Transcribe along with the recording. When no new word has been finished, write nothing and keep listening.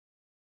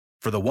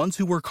For the ones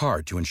who work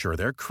hard to ensure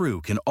their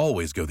crew can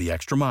always go the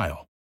extra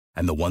mile,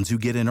 and the ones who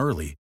get in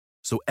early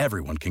so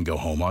everyone can go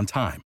home on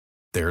time,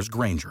 there's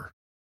Grainger,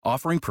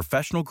 offering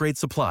professional-grade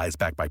supplies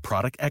backed by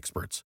product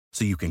experts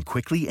so you can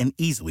quickly and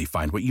easily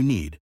find what you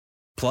need.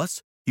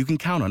 Plus, you can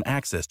count on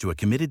access to a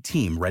committed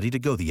team ready to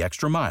go the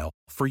extra mile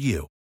for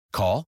you.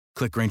 Call,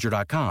 click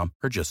Grainger.com,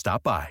 or just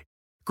stop by.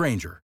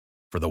 Grainger,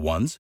 for the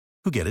ones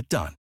who get it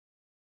done.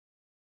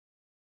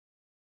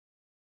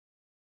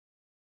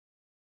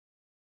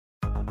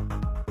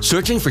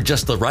 Searching for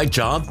just the right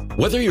job?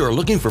 Whether you're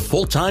looking for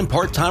full-time,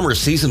 part-time, or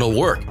seasonal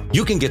work,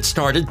 you can get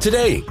started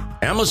today.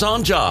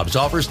 Amazon Jobs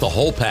offers the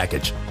whole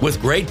package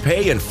with great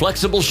pay and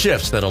flexible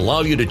shifts that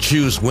allow you to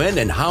choose when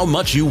and how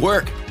much you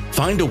work.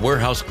 Find a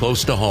warehouse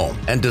close to home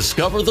and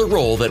discover the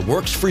role that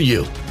works for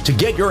you. To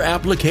get your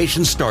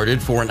application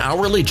started for an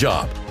hourly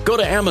job, go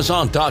to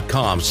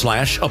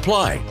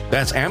Amazon.com/apply.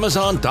 That's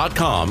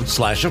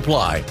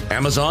Amazon.com/apply.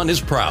 Amazon is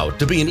proud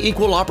to be an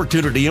equal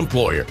opportunity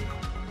employer.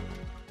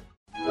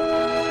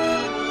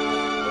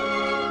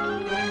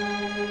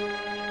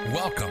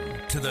 Welcome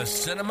to the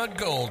Cinema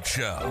Gold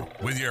Show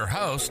with your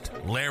host,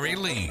 Larry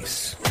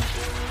Leese.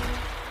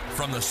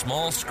 From the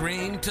small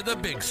screen to the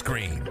big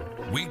screen,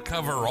 we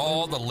cover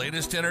all the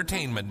latest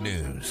entertainment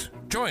news.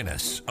 Join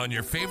us on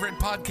your favorite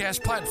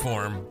podcast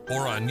platform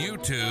or on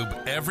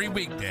YouTube every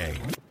weekday.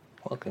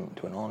 Welcome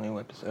to an all-new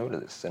episode of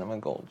the Cinema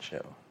Gold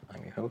Show.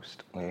 I'm your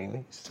host, Larry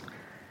Leese.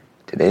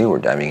 Today we're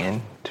diving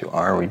into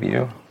our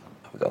review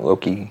of the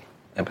Loki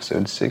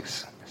Episode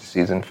 6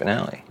 season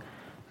finale,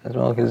 as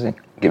well as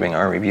giving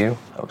our review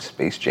of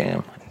Space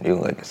Jam: New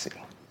Legacy.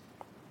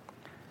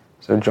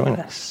 So join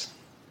us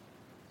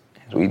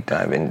as we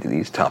dive into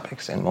these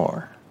topics and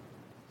more.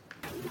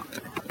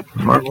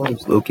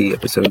 Marvel's Loki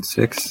Episode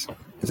 6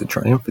 is a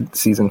triumphant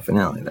season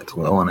finale that's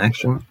low on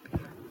action,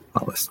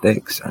 while the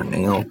stakes are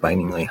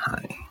nail-bitingly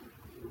high.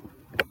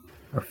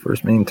 Our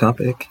first main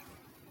topic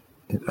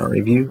is our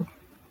review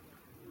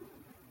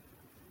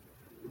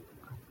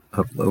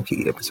of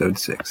Loki Episode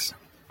 6.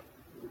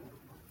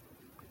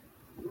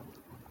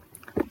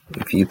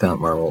 If you thought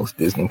Marvel's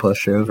Disney Plus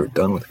shows were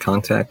done with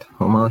contact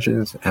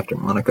homages after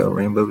Monica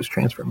Rambeau's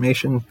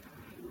transformation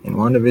in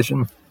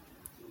WandaVision,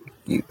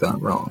 you thought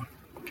wrong.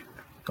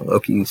 The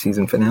Loki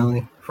season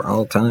finale, for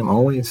all time,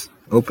 always,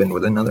 opened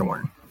with another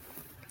one.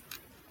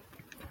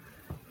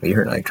 We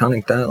heard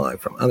iconic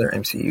dialogue from other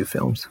MCU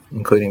films,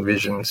 including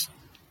Vision's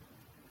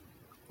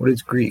 "What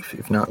is grief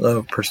if not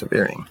love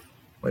persevering?",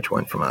 which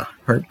went from a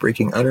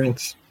heartbreaking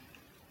utterance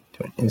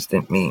to an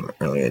instant meme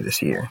earlier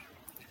this year,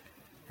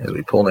 as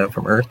we pulled out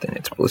from Earth and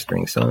its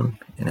blistering sun,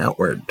 and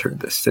outward toward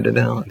the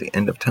citadel at the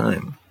end of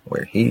time,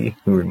 where he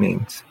who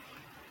remains,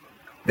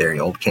 very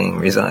old king,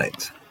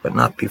 resides, but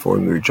not before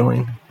we were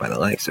joined by the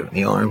likes of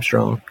Neil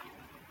Armstrong,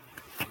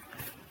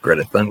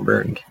 Greta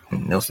Thunberg,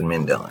 and Nelson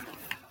Mandela.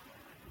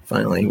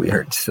 Finally, we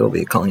heard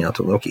Sylvie calling out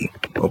to Loki,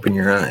 "Open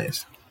your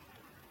eyes."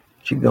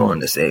 She'd go on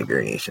to say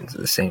variations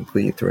of the same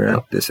plea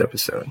throughout this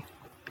episode.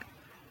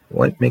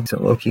 What makes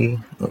a Loki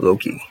a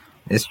Loki?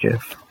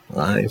 Mischief,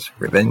 lies,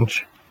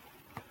 revenge?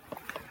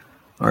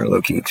 Our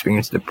Loki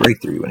experienced a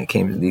breakthrough when it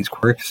came to these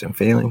quirks and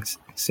failings,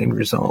 and seemed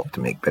resolved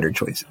to make better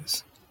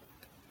choices.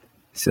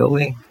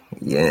 Sylvie?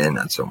 Yeah,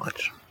 not so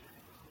much.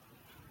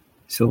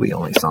 Sylvie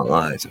only saw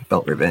lies and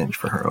felt revenge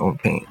for her own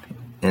pain,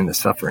 and the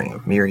suffering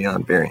of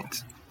myriad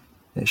variants,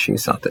 as she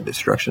sought the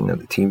destruction of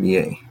the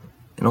TVA,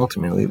 and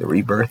ultimately the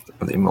rebirth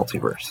of the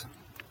multiverse.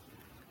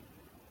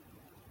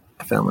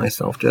 I found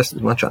myself just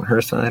as much on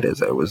her side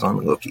as I was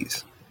on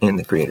Loki's, and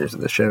the creators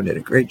of the show did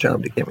a great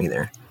job to get me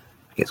there,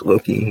 because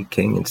Loki,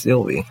 King, and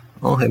Sylvie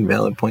all had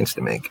valid points to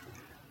make,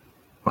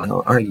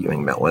 while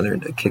arguing about whether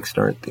to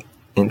kickstart the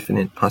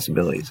infinite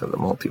possibilities of the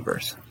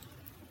multiverse.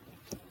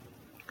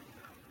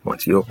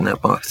 Once you open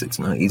that box, it's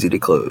not easy to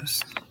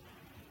close,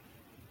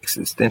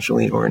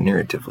 existentially or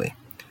narratively.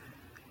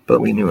 But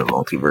we knew a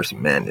multiverse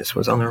madness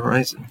was on the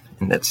horizon,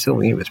 and that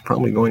Sylvie was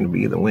probably going to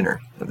be the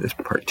winner of this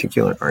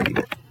particular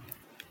argument.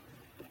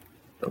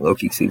 The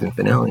Loki season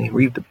finale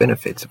reaped the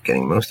benefits of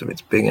getting most of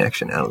its big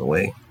action out of the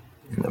way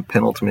in the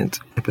penultimate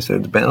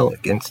episode's battle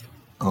against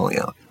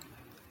Alioth.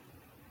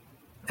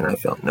 And I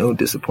felt no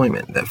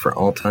disappointment that For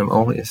All Time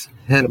Always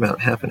had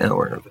about half an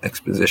hour of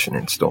exposition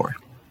in store.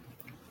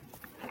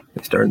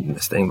 We started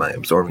this thing by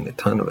absorbing a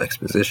ton of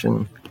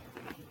exposition,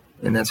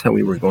 and that's how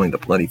we were going to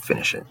bloody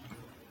finish it.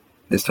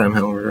 This time,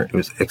 however, it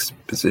was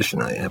exposition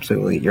I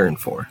absolutely yearned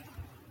for,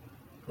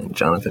 and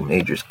Jonathan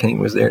Majors King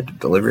was there to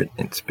deliver it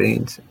in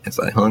spades as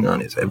I hung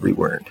on his every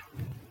word.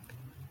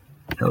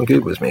 How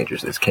good was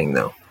Majors as King,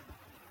 though?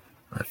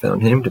 I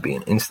found him to be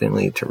an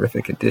instantly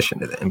terrific addition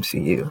to the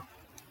MCU.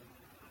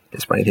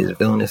 Despite his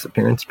villainous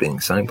appearance being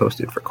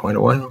signposted for quite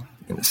a while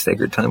in the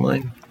staggered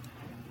timeline,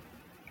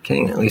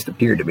 King at least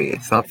appeared to be a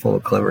thoughtful,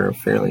 clever,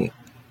 fairly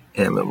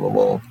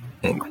amiable,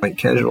 and quite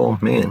casual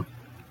man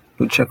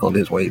who chuckled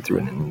his way through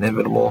an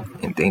inevitable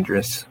and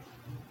dangerous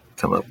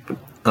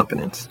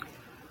comeuppance.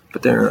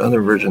 But there are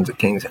other versions of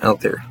Kings out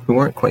there who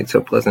aren't quite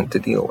so pleasant to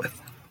deal with.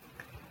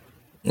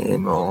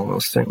 and we'll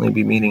almost certainly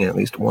be meeting at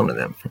least one of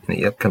them in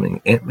the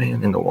upcoming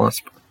Ant-Man and the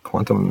Wasp: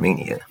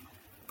 Quantumania.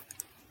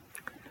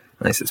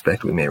 I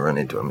suspect we may run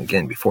into him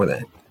again before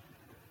that,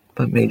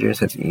 but Majors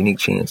has a unique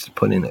chance to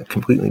put in a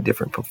completely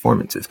different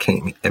performance as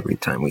King every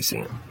time we see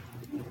him.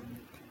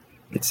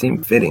 It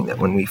seemed fitting that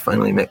when we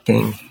finally met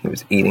King, he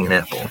was eating an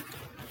apple,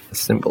 a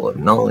symbol of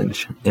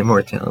knowledge,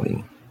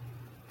 immortality,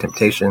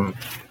 temptation,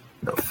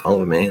 the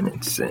fall of man,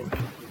 and sin.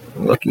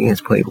 Loki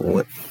has played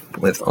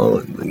with all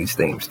of these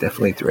themes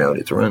deftly throughout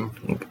its run,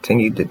 and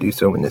continued to do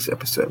so in this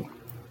episode.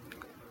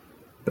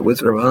 The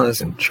Wizard of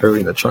Oz and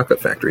Charlie the Chocolate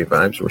Factory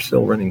vibes were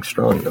still running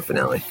strong in the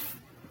finale,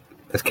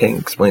 as King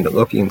explained to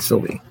Loki and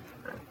Sylvie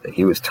that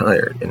he was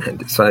tired and had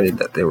decided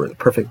that they were the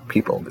perfect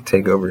people to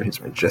take over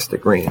his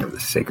majestic reign of the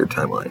sacred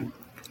timeline,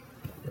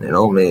 and it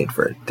all made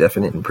for a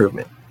definite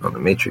improvement on the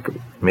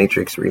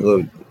Matrix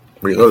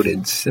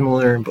Reloaded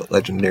similar but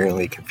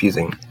legendarily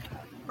confusing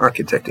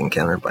architect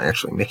encounter by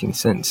actually making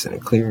sense in a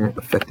clear,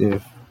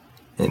 effective,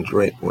 and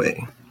adroit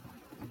way.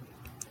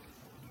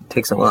 It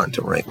takes a lot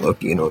to write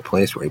Loki into a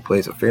place where he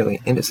plays a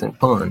fairly innocent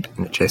pawn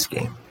in a chess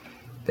game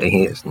that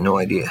he has no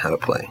idea how to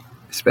play,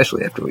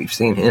 especially after we've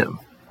seen him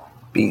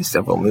be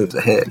several moves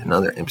ahead in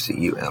other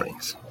MCU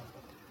outings.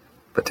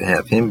 But to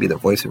have him be the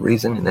voice of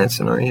reason in that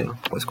scenario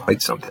was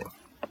quite something.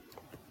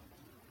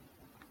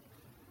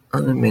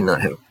 I may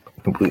not have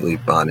completely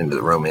bought into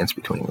the romance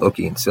between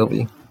Loki and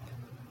Sylvie,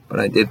 but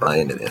I did buy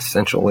into the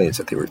essential ways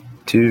that they were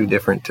too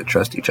different to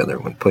trust each other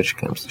when push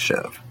comes to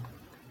shove.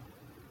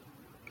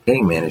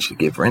 King managed to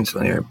give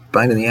Renslayer a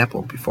bite of the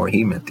apple before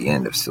he met the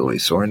end of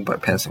Sylvie's sword by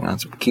passing on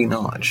some key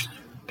knowledge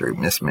through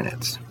missed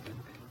minutes.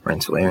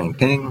 Renslayer and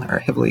King are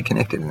heavily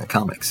connected in the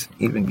comics,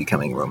 even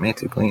becoming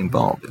romantically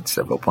involved at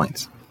several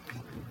points.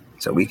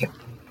 So we can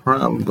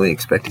probably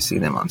expect to see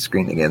them on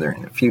screen together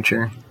in the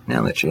future,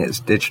 now that she has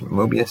ditched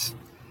Mobius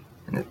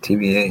and the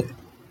TVA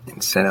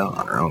and set out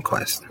on her own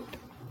quest.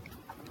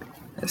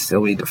 As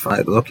Sylvie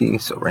defied Loki,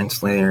 so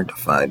Renslayer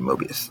defied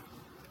Mobius.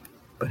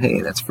 But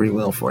hey, that's free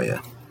will for you.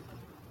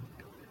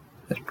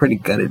 I was pretty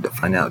gutted to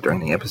find out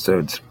during the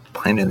episode's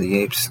Planet of the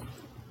Apes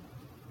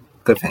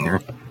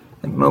cliffhanger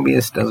that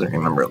Mobius doesn't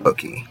remember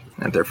Loki,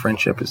 and that their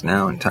friendship is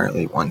now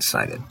entirely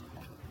one-sided.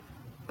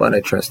 But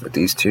I trust that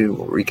these two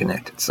will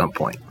reconnect at some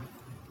point.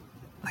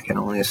 I can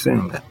only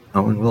assume that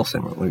Owen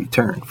Wilson will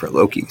return for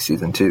Loki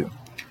Season 2.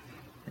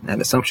 And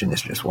that assumption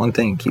is just one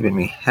thing keeping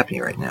me happy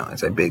right now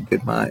as I bid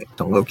goodbye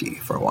to Loki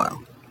for a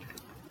while.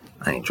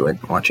 I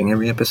enjoyed watching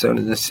every episode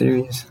of this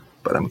series,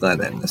 but I'm glad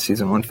that in the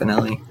Season 1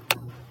 finale,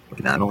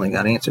 we not only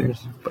got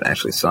answers, but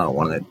actually saw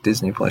one of the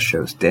Disney Plus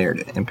shows dare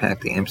to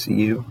impact the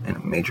MCU in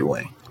a major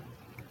way.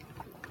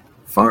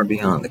 Far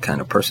beyond the kind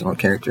of personal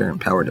character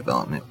and power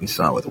development we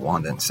saw with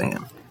Wanda and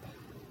Sam.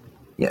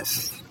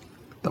 Yes,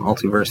 the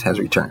multiverse has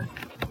returned,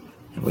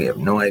 and we have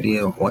no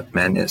idea what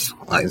madness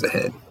lies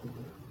ahead.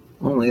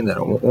 Only that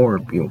a war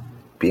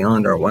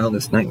beyond our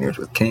wildest nightmares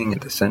with King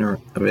at the center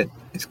of it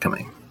is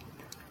coming.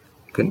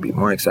 Couldn't be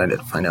more excited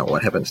to find out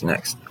what happens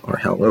next, or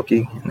how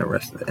Loki and the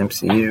rest of the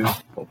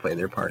MCU will play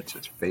their parts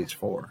as Phase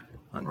 4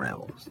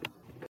 unravels.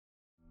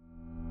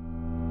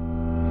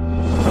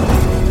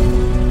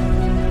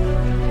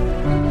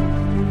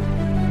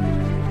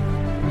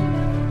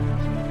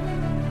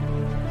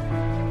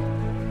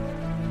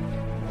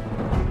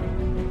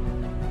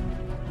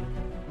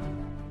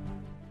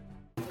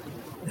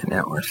 And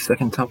now our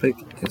second topic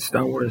is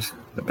Star Wars: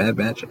 The Bad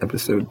Batch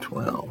Episode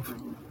 12.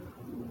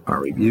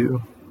 Our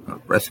review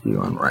of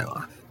Rescue on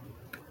Ryloth.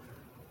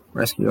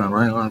 Rescue on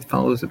Ryloth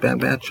follows the Bad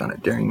Batch on a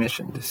daring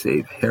mission to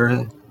save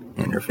Hera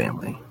and her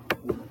family.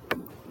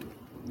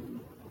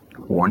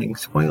 Warning,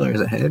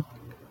 spoilers ahead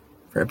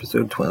for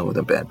Episode 12 of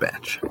the Bad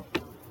Batch.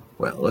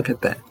 Well, look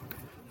at that.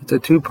 It's a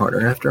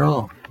two-parter after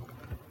all.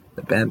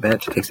 The Bad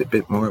Batch takes a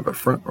bit more of a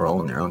front role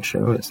in their own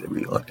show as they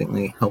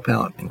reluctantly help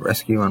out in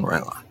Rescue on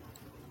Ryloth.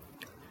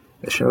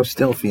 The show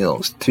still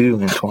feels too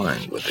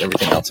entwined with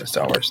everything else in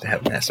Star Wars to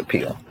have mass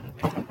appeal.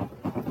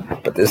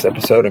 But this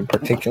episode in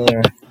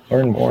particular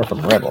learned more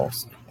from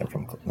Rebels than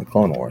from the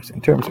Clone Wars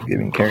in terms of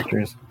giving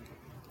characters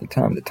the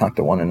time to talk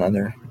to one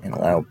another and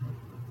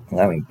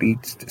allowing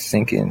beats to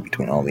sink in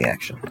between all the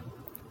action.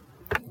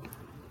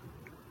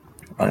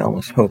 I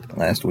almost hoped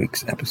last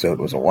week's episode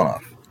was a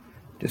one-off,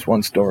 just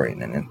one story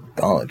in an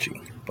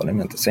anthology, but I'm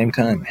at the same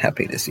time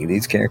happy to see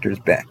these characters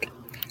back.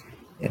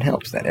 It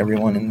helps that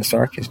everyone in this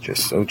arc is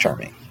just so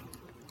charming.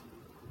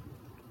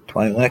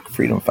 Twi'lek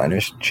freedom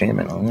fighters Cham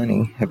and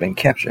Eleni have been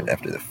captured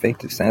after the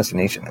faked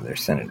assassination of their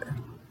senator.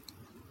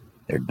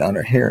 Their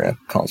daughter Hera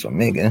calls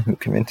Omega, who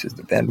convinces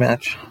the Bad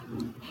Batch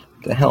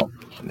to help,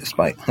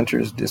 despite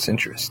Hunter's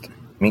disinterest.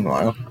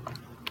 Meanwhile,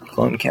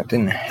 clone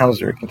Captain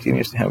Hauser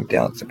continues to have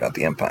doubts about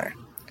the Empire,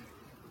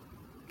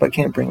 but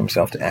can't bring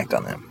himself to act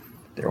on them.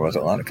 There was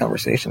a lot of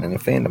conversation in the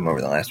fandom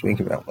over the last week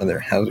about whether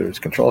Hauser's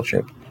control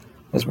chip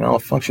was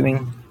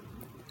malfunctioning,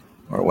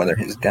 or whether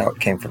his doubt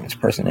came from his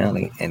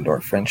personality and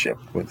or friendship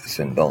with the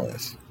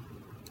Syndulas.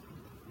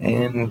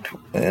 And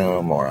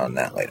more on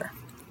that later.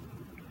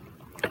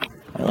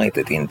 I like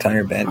that the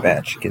entire Bad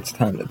Batch gets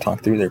time to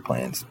talk through their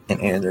plans and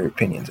air their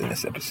opinions in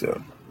this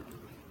episode,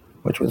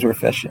 which was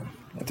refreshing.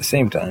 At the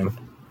same time,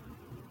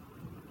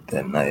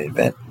 the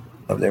naivete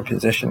of their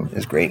position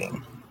is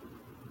grating.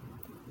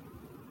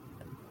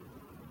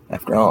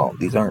 After all,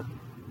 these aren't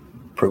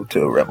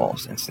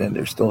proto-rebels. Instead,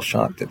 they're still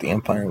shocked that the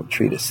Empire would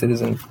treat a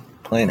citizen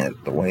planet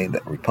the way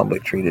that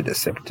Republic treated a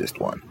separatist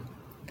one.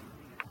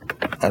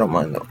 I don't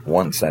mind the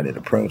one-sided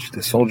approach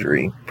to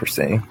soldiery, per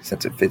se,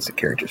 since it fits the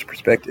characters'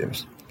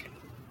 perspectives.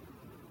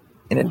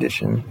 In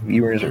addition,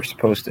 viewers are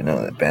supposed to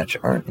know that Batch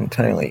aren't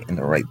entirely in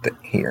the right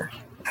here.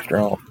 After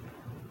all,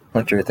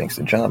 Hunter thinks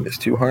the job is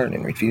too hard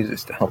and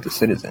refuses to help the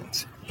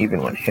citizens,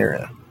 even when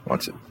Hera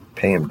wants to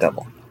pay him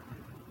double.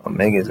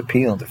 Omega's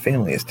appeal to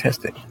family is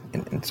tested,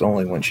 and it's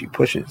only when she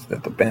pushes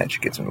that the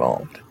Batch gets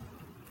involved.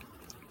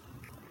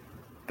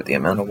 But the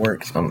amount of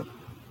work some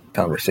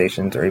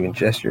conversations or even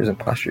gestures and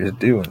postures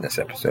do in this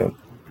episode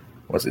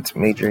was its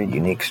major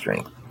unique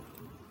strength.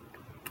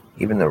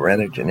 Even the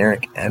rather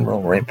generic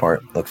Admiral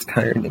Rampart looks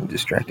tired and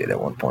distracted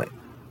at one point.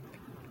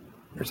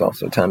 There's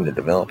also time to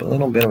develop a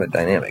little bit of a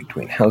dynamic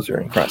between Hauser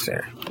and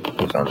Crosshair,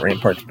 who's on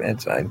Rampart's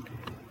bad side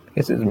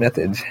because his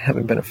methods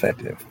haven't been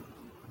effective.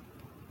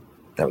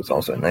 That was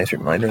also a nice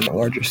reminder of the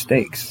larger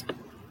stakes.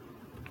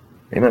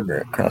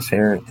 Remember,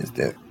 Crosshair is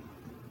the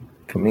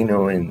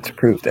Kaminoan's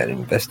proof that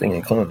investing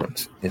in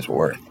clones is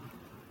worth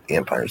the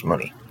Empire's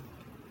money.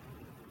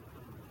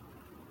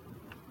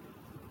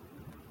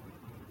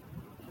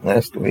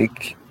 Last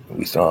week,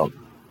 we saw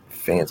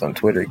fans on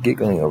Twitter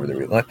giggling over the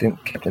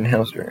reluctant Captain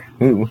Hauser,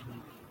 who,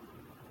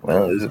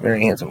 well, is a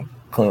very handsome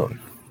clone.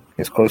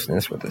 His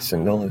closeness with the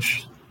Syndulla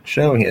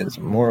show he has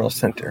a moral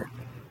center.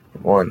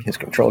 One, his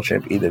control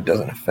chip either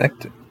doesn't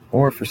affect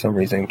or for some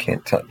reason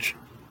can't touch.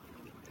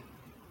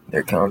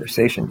 Their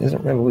conversation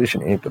isn't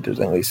revolutionary, but there's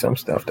at least some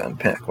stuff to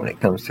unpack when it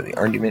comes to the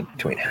argument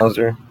between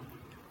Hauser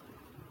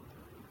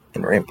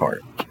and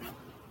Rampart.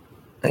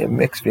 I have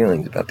mixed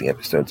feelings about the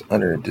episode's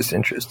utter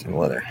disinterest in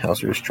whether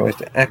Hauser's choice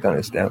to act on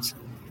his doubts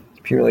is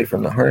purely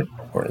from the heart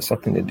or has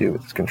something to do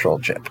with his control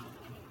chip.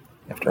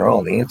 After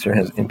all, the answer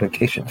has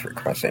implications for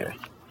Crosshair.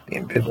 The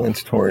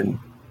ambivalence toward,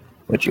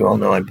 which you all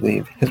know I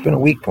believe, has been a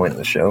weak point of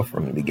the show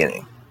from the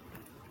beginning.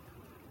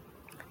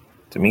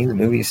 To me, the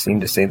movies seem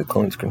to say the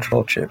clones'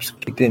 control chips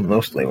kicked in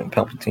mostly when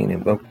Palpatine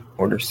invoked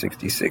Order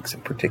 66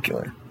 in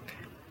particular.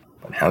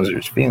 But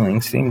Hauser's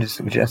feelings seem to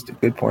suggest a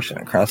good portion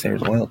of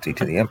Crosshair's loyalty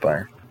to the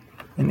Empire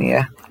in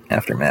the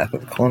aftermath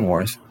of the Clone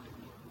Wars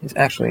is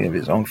actually of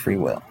his own free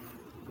will.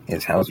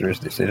 Is Hauser's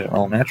decision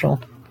all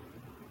natural?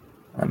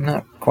 I'm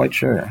not quite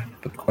sure,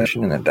 but the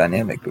question and the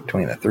dynamic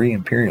between the three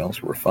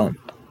Imperials were fun.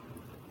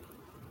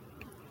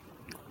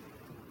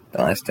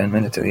 The last 10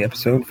 minutes of the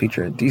episode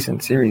feature a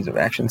decent series of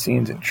action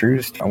scenes in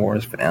true Star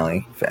Wars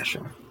finale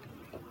fashion.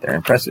 They're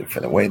impressive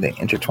for the way they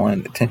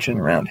intertwine the tension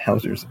around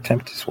Hauser's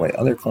attempt to sway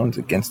other clones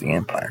against the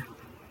Empire,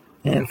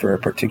 and for a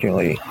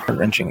particularly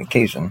heart-wrenching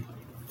occasion,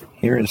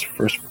 Hera's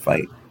first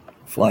flight.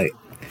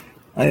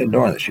 I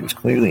adore that she was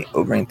clearly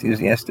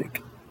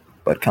over-enthusiastic,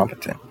 but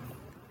competent.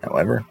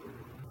 However,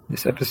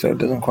 this episode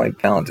doesn't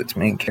quite balance its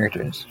main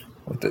characters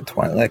with the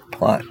Twi'lek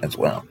plot as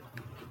well.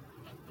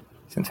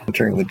 Since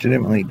Hunter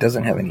legitimately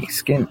doesn't have any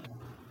skin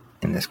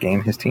in this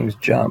game, his team's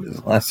job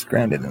is less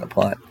grounded in the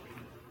plot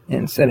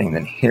and setting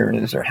than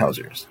Hera's or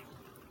Hauser's.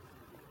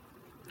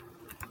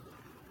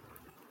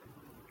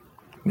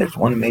 There's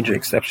one major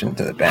exception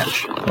to the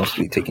batch,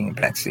 mostly taking a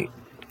backseat.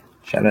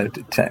 Shout out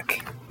to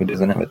Tech, who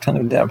doesn't have a ton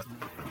of depth,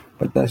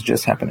 but does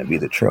just happen to be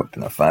the trope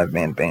in the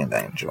 5-man band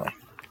I enjoy.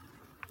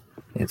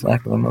 His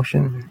lack of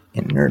emotion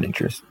and nerd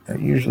interest are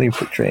usually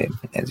portrayed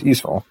as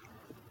useful,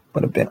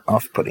 but a bit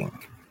off-putting,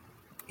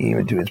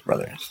 even to his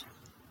brothers.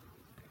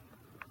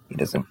 He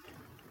doesn't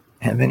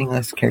have any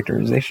less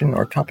characterization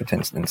or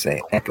competence than,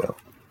 say, Echo,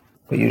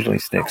 but usually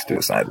sticks to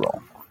a side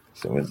role,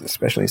 so it was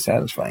especially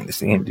satisfying to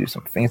see him do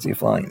some fancy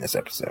flying this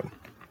episode.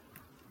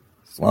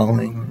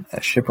 Slowing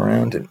a ship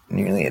around at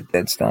nearly a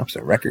dead stop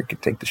so Wrecker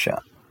could take the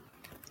shot.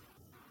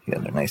 The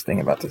other nice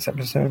thing about this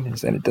episode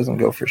is that it doesn't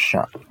go for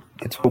shock.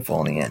 It's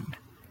hopeful in the end,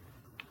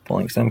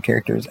 pulling some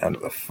characters out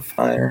of the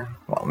fire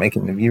while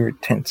making the viewer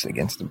tense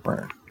against the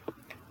burn.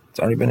 It's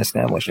already been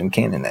established in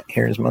canon that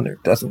Hera's mother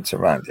doesn't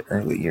survive the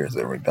early years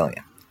of the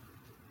rebellion,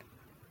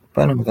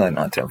 but I'm glad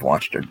not to have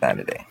watched her die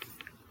today.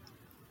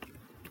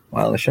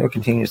 While the show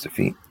continues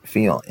to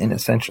feel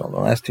inessential, the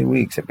last 2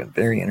 weeks have been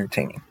very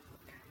entertaining.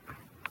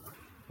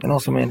 It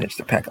also managed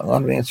to pack a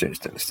lot of answers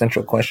to the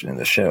central question in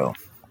the show: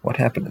 what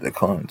happened to the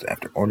clones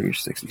after Order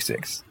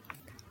 66?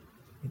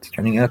 It's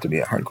turning out to be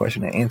a hard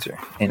question to answer,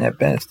 and at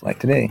best, like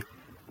today,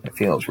 it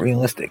feels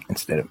realistic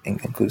instead of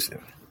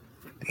inconclusive.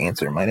 The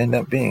answer might end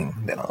up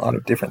being that a lot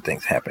of different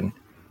things happen,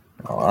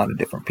 and a lot of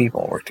different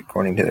people worked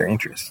according to their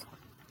interests.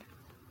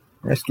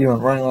 Rescue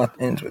on Ryloth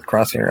ends with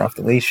Crosshair off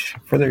the leash,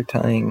 further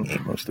tying a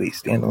mostly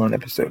standalone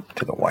episode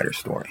to the wider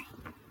story.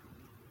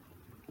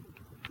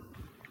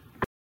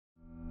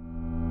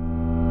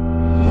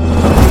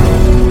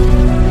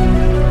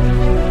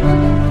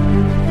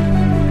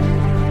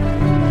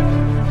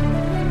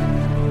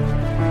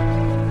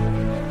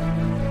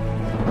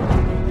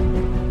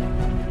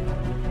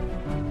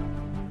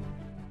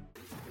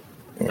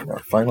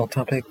 final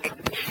topic,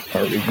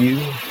 our review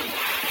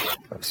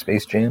of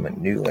Space Jam: A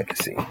New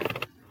Legacy.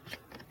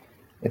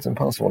 It's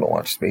impossible to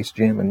watch Space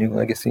Jam: A New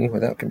Legacy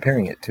without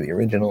comparing it to the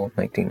original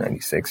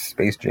 1996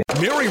 Space Jam.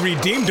 Mary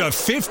redeemed a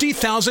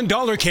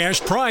 $50,000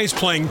 cash prize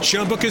playing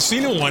Chumba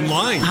Casino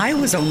online. I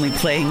was only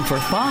playing for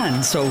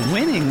fun, so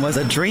winning was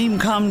a dream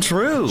come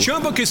true.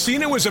 Chumba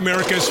Casino is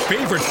America's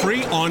favorite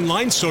free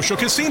online social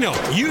casino.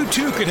 You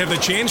too could have the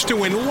chance to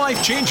win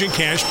life-changing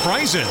cash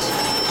prizes.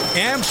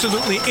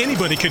 Absolutely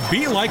anybody could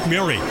be like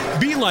Mary.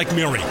 Be like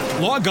Mary.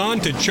 Log on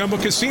to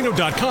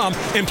ChumbaCasino.com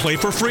and play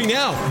for free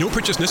now. No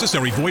purchase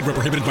necessary. Void where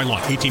prohibited by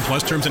law. 18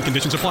 plus terms and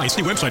conditions apply.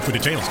 See website for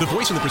details. The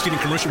voice in the preceding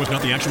commercial was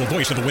not the actual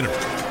voice of the winner.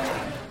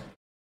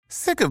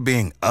 Sick of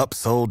being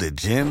upsold at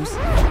gyms?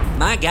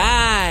 My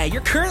guy,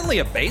 you're currently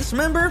a base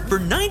member? For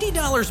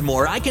 $90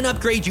 more, I can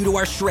upgrade you to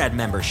our Shred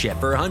membership.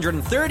 For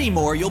 $130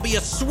 more, you'll be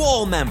a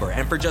Swole member.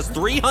 And for just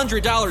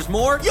 $300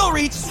 more, you'll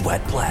reach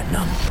Sweat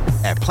Platinum.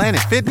 At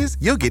Planet Fitness,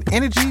 you'll get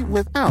energy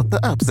without the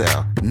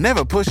upsell.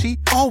 Never pushy,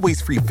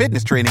 always free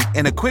fitness training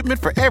and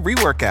equipment for every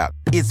workout.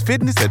 It's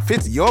fitness that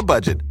fits your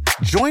budget.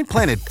 Join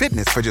Planet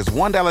Fitness for just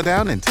 $1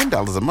 down and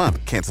 $10 a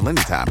month. Cancel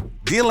anytime.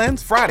 Deal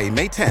ends Friday,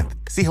 May 10th.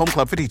 See Home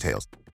Club for details.